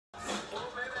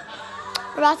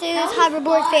We're about to do this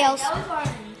hoverboard fails.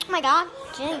 Oh my god.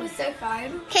 That was so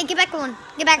fun. Okay, get back on.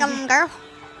 Get back on, girl.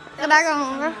 Get back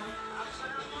on, girl.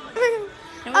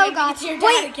 Oh god.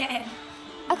 Wait. Again.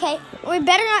 Okay, we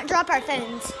better not drop our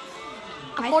phones.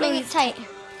 I'm holding it tight.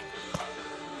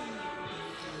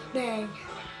 Dang.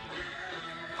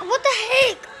 What the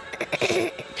heck?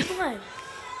 Come on.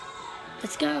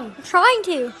 Let's go. I'm trying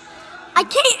to. I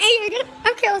can't. Hey, you're gonna,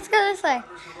 okay, let's go this way.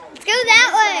 Let's go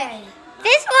that way.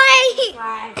 This way.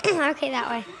 Why? Okay, that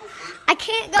way. I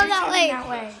can't go that way. That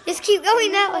way. Just keep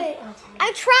going that way.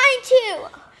 I'm trying to.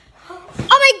 Oh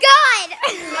my god.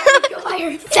 Go by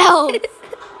yourself.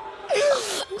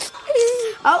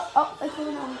 Oh, let's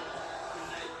move on.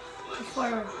 Push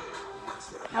forward.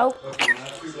 Nope.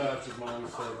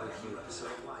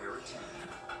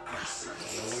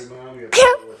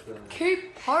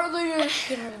 Keep hardly.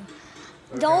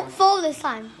 Don't fall this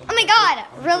time. Oh my god.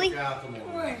 Really?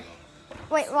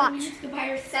 Wait, watch. Go by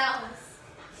yourselves.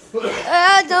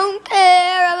 I don't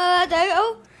care. I'm about to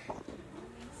go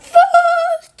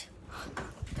fast.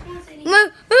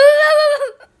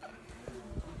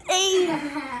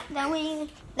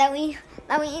 That we.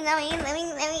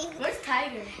 Where's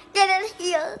Tiger? Get in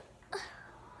here.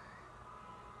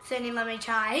 Cindy, let me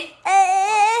try.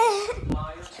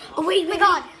 Oh wait, my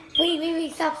god.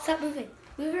 Wait, stop moving.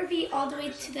 Move your feet all the way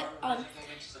to the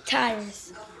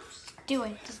tires. Do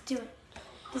it, just do it.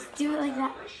 Just do it like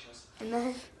that. And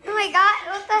then... Oh my god,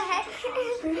 what the heck?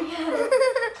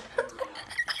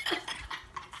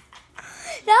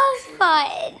 That was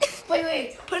fun.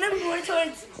 Wait. Put them more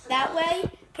towards that way.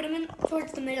 Put them in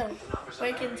towards the middle. Where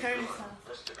you can turn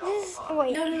stuff.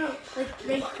 Wait. No. Like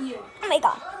right here. Oh my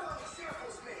god.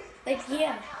 Like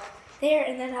here. There,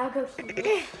 and then I'll go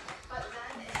here.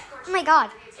 Oh my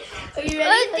god. Are you ready?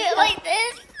 Let's do it like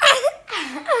this.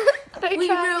 We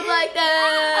move like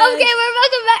that. Okay, we're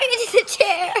about to back into the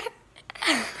chair.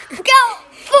 Go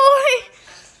forward.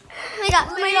 Oh my god.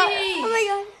 There you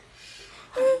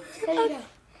go.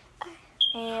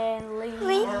 And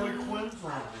lean.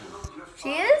 She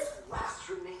is?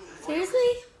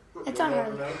 Seriously? That's on her.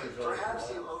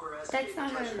 That's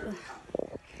not her.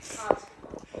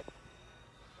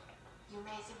 You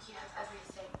may think you have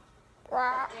everything.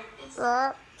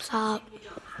 Stop.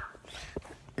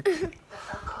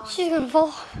 She's gonna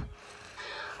fall.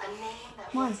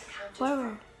 Come on.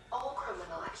 Forward.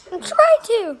 I'm trying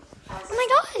to. Oh my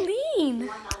god. Lean.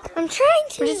 I'm trying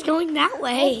to. We're just going that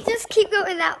way. Just keep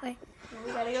going that way.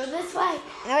 We gotta go this way.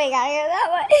 No, we gotta go that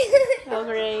way. Oh,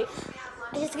 great.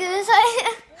 Just go this way.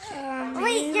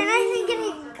 Wait, you're not even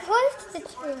getting close to the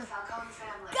tree.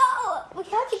 Go! We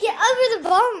have to get over the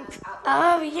bump.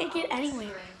 Oh, we can't get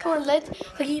anywhere. Come on,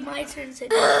 okay, my turn,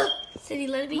 Cindy. Cindy,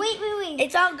 let me. Wait.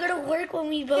 It's all gonna work when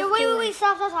we both do it. Wait.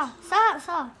 Stop.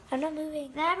 I'm not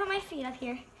moving. Then I put my feet up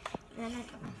here. And then I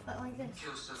put my foot like this.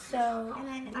 So. And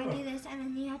then I do this, and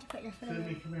then you have to put your foot over.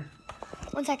 Come here.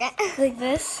 1 second. Like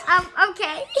this?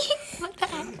 Okay. What the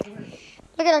heck?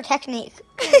 Look at our technique.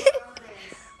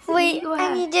 Wait,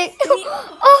 I need to.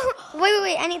 Oh,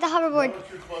 wait. I need the hoverboard.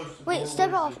 Wait,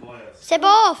 step off.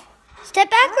 Step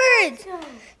backwards.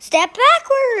 Step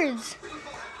backwards.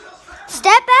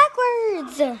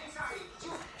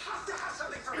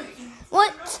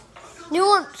 What?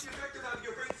 Nuance.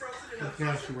 Look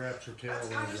how she wraps her tail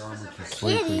around your arm and she's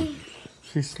Kitty. sleeping.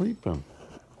 She's sleeping.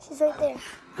 She's right there.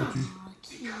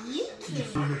 You see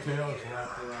her tail is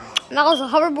wrapped around. That was a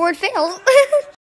hoverboard fail.